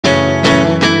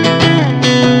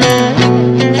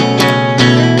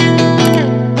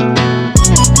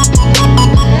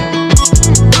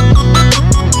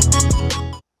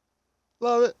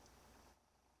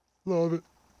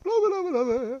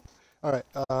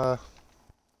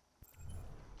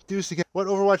dues to get. What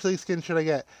Overwatch League skin should I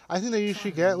get? I think that you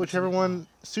should get whichever one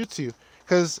suits you.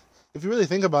 Because if you really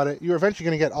think about it, you're eventually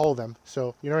going to get all of them.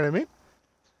 So, you know what I mean?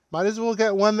 Might as well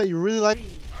get one that you really like.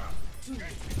 3, 2,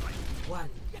 1.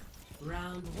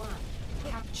 Round 1.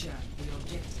 Capture the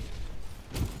objective.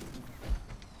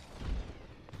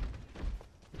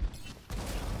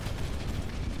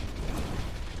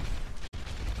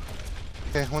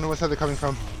 Okay, I wonder what side they're coming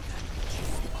from.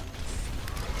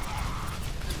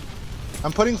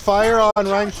 I'm putting fire on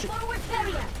Ryan.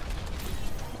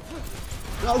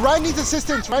 Ryan needs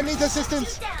assistance. Ryan needs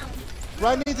assistance.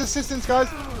 Ryan needs assistance, guys.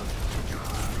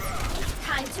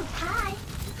 Time to pie.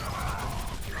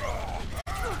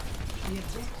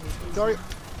 Sorry.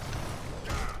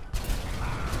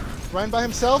 Ryan by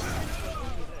himself.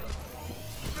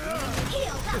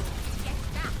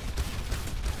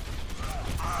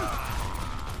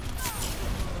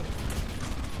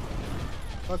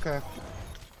 Okay.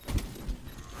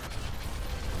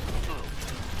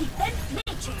 Defense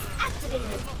matrix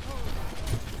activated.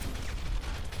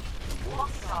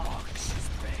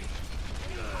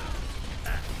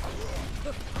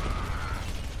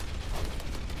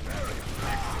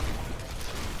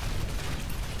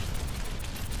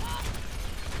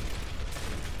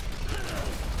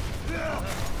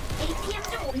 APM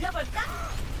좀 올려볼까?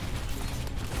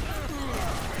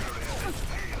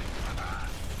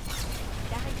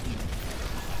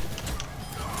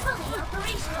 Fully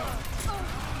operational.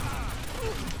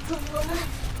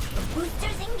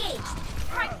 Boosters engaged.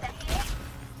 Right there.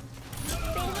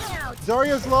 Bailing out.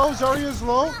 Zarya's low. Zarya's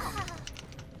low.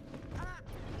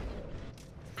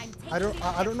 I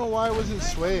don't know why I wasn't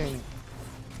swaying.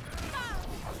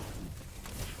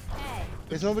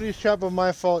 It's nobody's chat but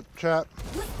my fault, chat.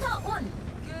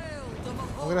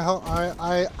 I'm gonna help.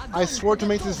 I swore to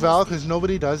make this vow because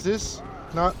nobody does this.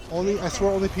 Not only I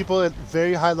swear only people at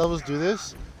very high levels do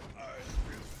this.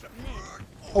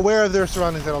 Aware of their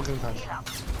surroundings at all given times.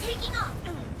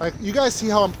 Like you guys see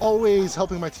how I'm always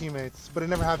helping my teammates, but it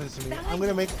never happens to me. I'm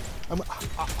gonna make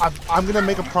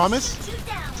a promise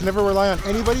to never rely on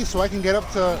anybody, so I can get up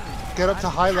to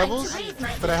high levels,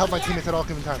 but I help my teammates at all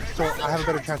given times, so I have a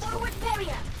better chance of winning.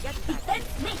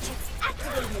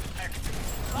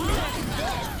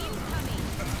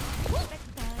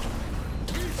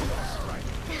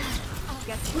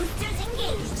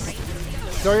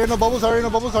 Zarya no bubbles, Zarya no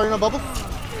bubbles, Zarya no bubble.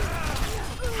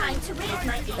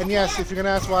 And yes, if you're gonna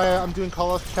ask why I'm doing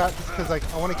call-outs chat, it's because like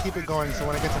I want to keep it going, so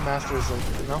when I get to masters, like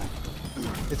you know,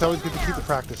 it's always good to keep the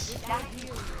practice.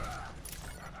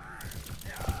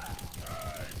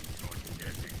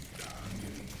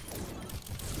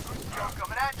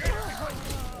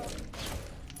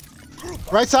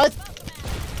 Right side.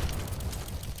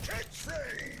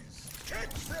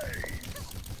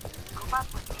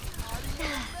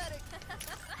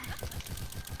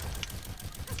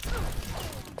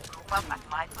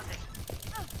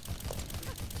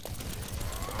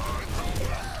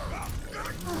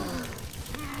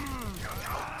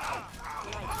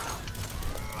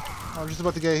 I'm just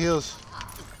about to get heals.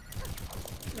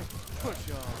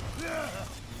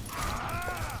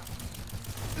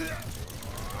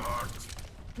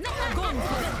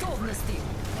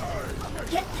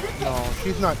 No,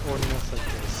 she's not ordering us like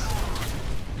this.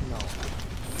 No.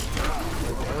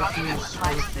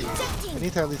 I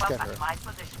need to at least get her.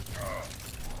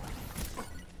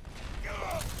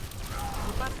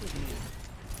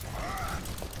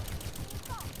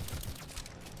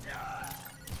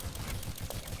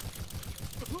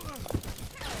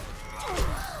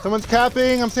 Someone's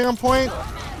capping, I'm staying on point.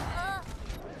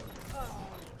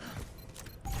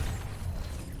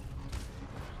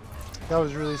 That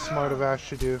was really smart of Ash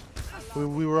to do.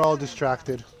 We were all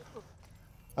distracted.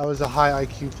 I was a high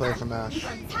IQ player from Ash.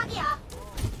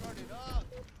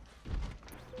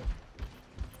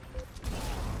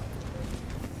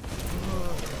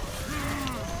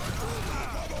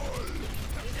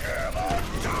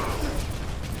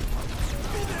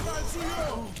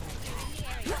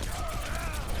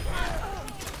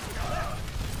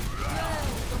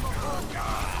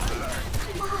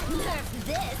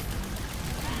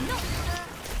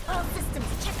 All systems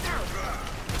checked out.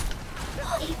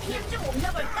 APM 좀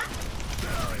올려볼까?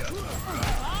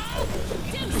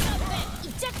 Do something!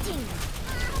 Ejecting!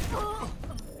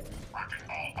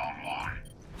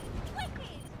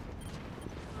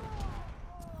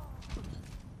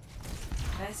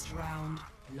 Best round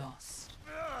lost.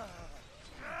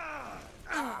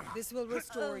 This will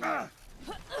restore you.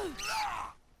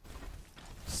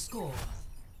 Score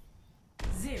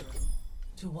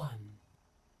 0-1.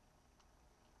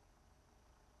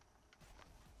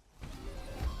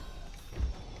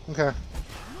 Okay.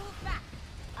 Move back.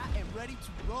 I am ready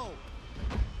to roll.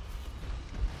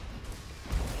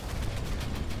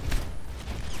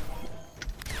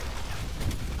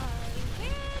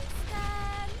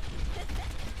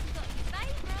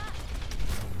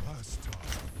 Last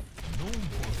time, no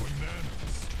more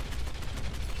bananas.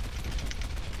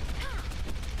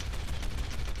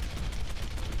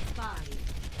 Five,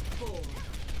 four,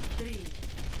 three,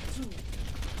 two,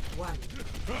 one.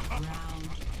 Round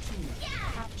two.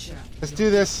 Capture. Let's do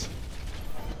this.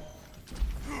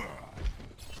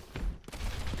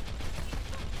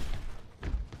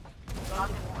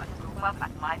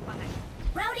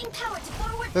 Routing tower to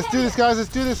forward. Let's do this, guys. Let's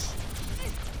do this.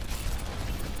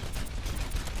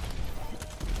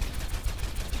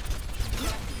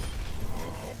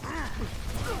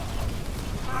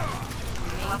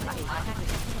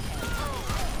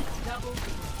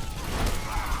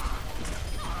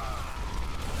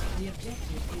 The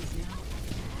objective is now.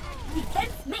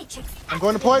 Defense matrix. I'm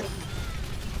going to point.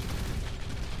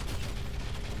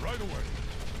 Right away.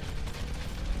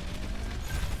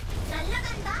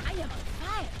 날라간다. I am on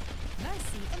fire.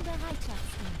 Mercy im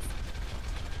Bereitschaftsdienst.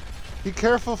 Be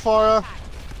careful, Farah.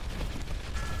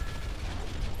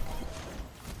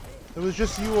 It was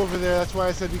just you over there. That's why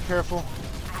I said be careful.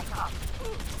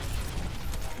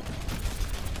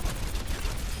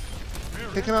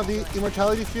 Taking out the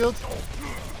immortality field.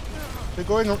 They're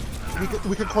going.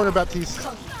 We could corner Baptiste.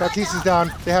 Baptiste is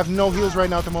down. They have no heals right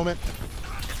now at the moment.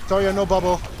 Zarya, no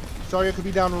bubble. Zarya could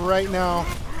be down right now.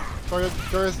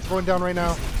 Zarya's going down right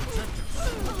now.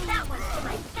 That one's for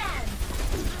my fans.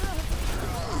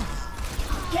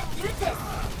 Get through this.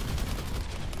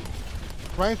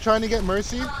 Ryan's trying to get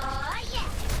Mercy. Aw, yeah.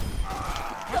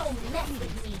 Don't mess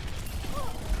with me.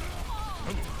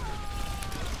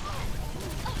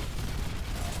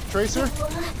 Tracer.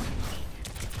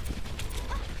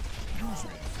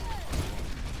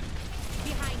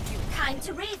 Behind you. Time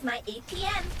to raise my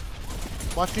APM.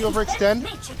 Watch the overextend.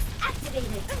 Matrix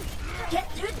activated.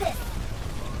 Get through this.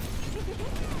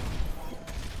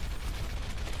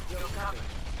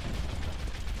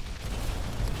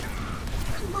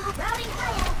 Come on, routing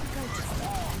fire.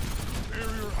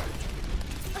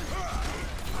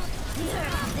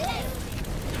 This.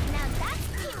 Now that's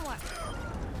teamwork.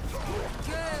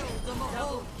 Kill the Moko.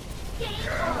 Game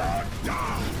over.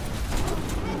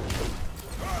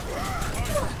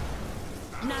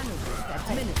 Nano.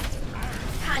 Minute.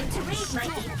 Time to raise my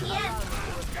APM.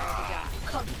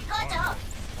 Copy. Cut off.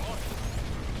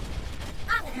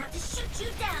 I'm gonna have to shoot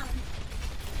you down.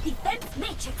 Defense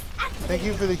matrix activated. Thank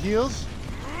you for the heals.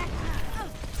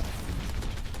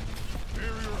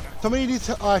 Somebody needs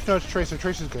to. Oh, no, it's Tracer.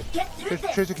 Tracer's good. Get through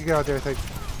this. Tracer can get out there, I think.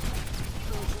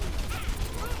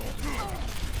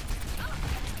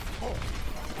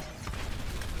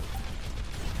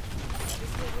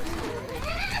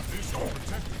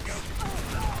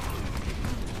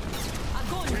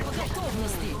 Огонь по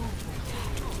готовности.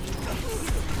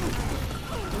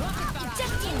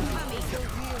 Ejecting.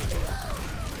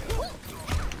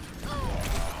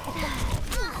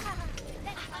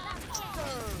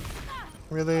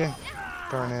 Really?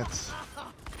 Darn it.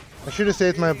 I should have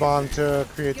saved my bomb to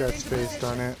create that space,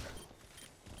 darn it.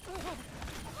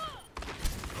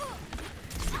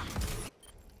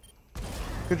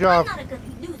 Good job. Not a good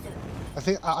loser.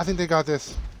 I think they got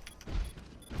this.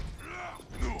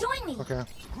 Join me. Okay.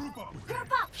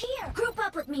 Group up here. Group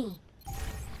up with me.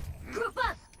 Group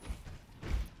up.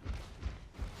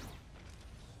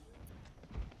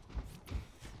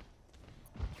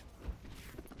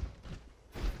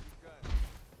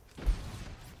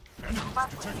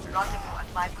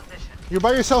 You're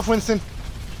by yourself, Winston.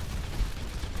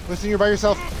 Winston, you're by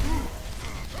yourself.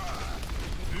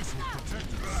 This will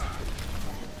protect us.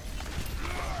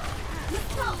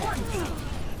 Got one.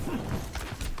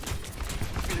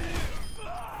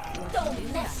 Don't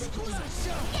mess with me.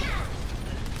 Yeah.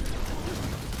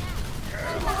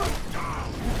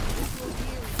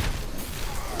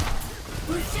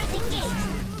 Boosters engaged.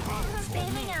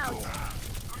 Spinning out.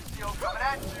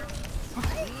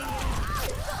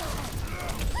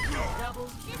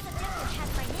 This objective has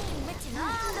my name written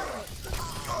all over it.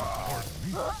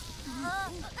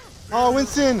 Oh,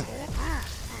 Winston!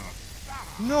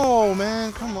 No,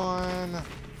 man, come on.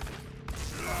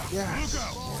 Yes.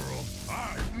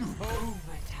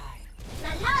 Overtime.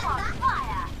 날라간다.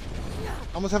 Fire.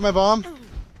 Almost have my bomb.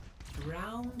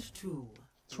 Round two.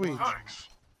 Sweet.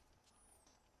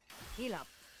 Heal up.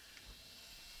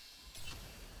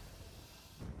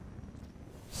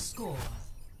 Score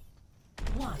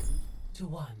 1-1.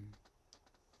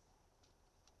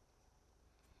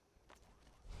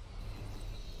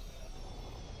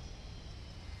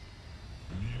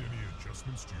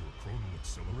 enhancements to your chronal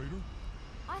accelerator?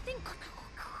 I think.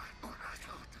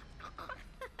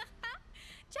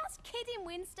 Just kidding,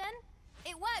 Winston.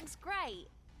 It works great.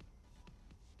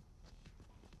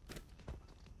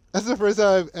 That's the first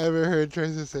time I've ever heard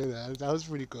Tracer say that. That was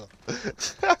pretty cool.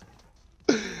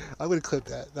 I'm gonna clip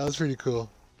that. That was pretty cool.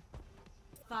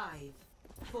 5,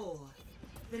 4,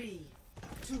 3,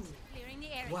 2, Clearing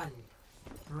the area. 1.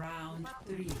 Round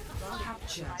 3.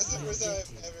 Capture That's the the first time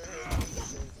objective. I've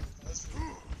ever heard Tracer say that. That was pretty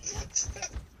cool. I'm gonna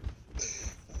clip that.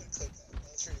 That was pretty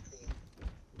cool.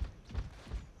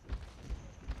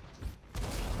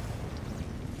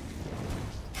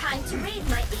 Time to raise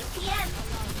my APM.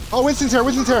 Oh, Winston's here.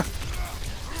 Winston's here.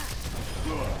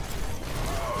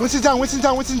 Winston's down. Winston's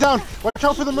down. Winston's down. Watch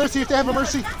out for the Mercy if they have a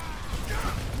Mercy.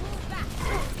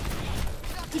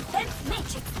 Defense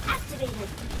matrix activated.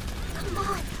 Come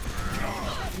on.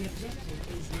 The objective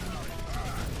is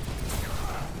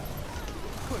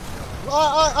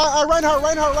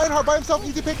Reinhardt by himself.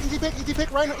 Easy pick.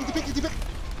 Reinhardt, easy pick.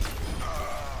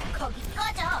 거기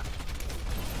꺼져.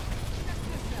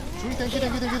 Sweet, thank you.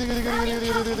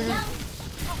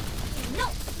 No.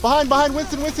 Behind,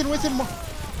 Winston.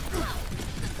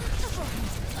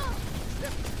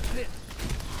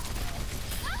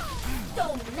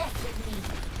 Don't mess with me.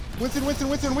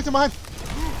 Winston behind.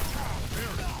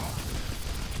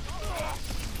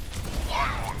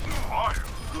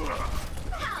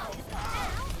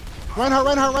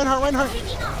 Reinhardt.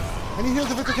 I need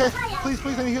heals if it's okay. Please,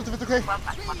 I need heals if it's okay.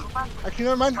 Actually,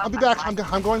 never mind. I'll be back. I'm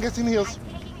going getting the heals.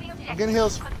 I'm getting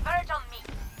heals.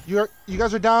 You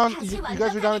guys are down. You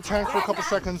guys are down in tank for a couple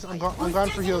seconds. I'm gone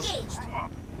for heals.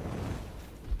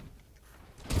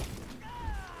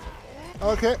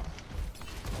 Okay.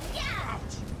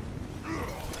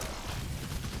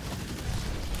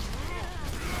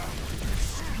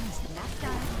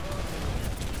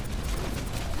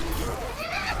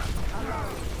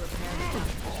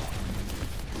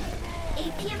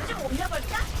 APM 좀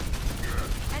올려볼까?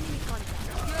 Enemy contact.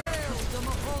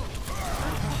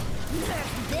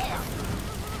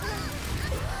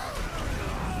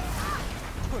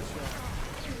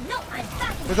 No, I'm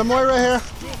back. There's a Moira here.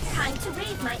 Time to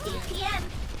raise my APM.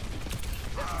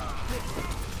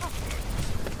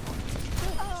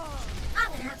 I'm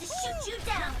gonna have to shoot you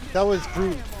down. That was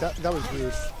rude. That was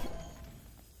rude.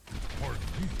 Pardon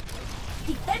me.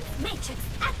 Defense matrix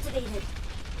activated.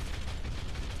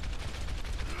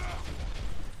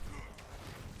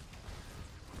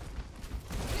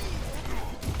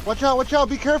 Watch out.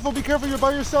 Be careful. You're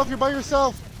by yourself.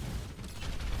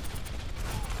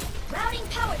 Routing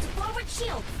power to forward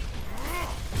shield.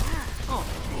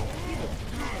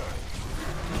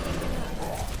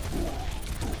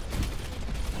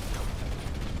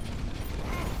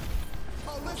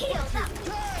 Healed up.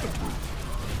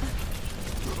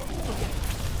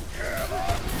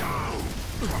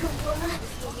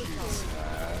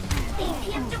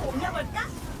 APM 좀 올려볼까?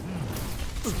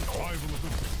 Survival of the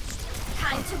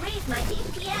Time to raise my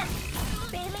APM.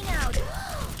 Bailing out.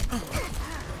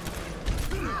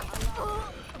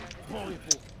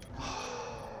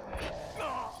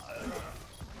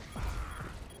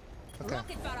 Okay.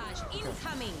 Rocket barrage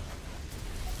incoming.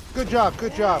 Good job.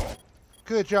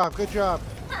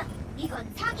 하,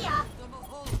 이건 사기야.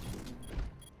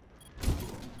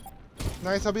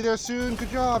 Nice. I'll be there soon. Good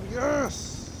job.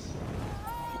 Yes.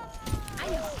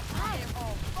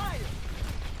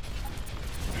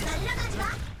 날려가지 마.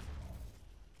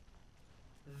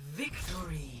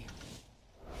 victory.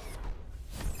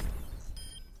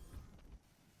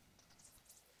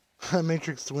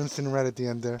 Matrix Winston right at the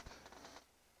end there.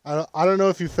 I don't know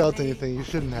if you felt anything. You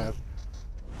shouldn't have.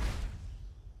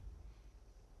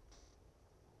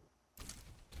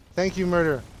 Thank you,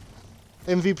 Murder.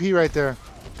 MVP right there.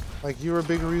 Like, you were a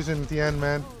big reason at the end,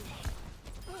 man.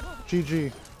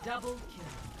 GG. Double kill.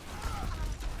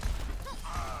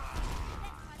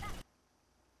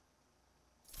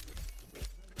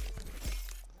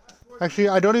 Actually,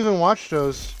 I don't even watch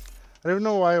those. I don't even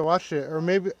know why I watched it. Or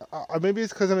maybe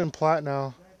it's because I'm in plat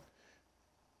now.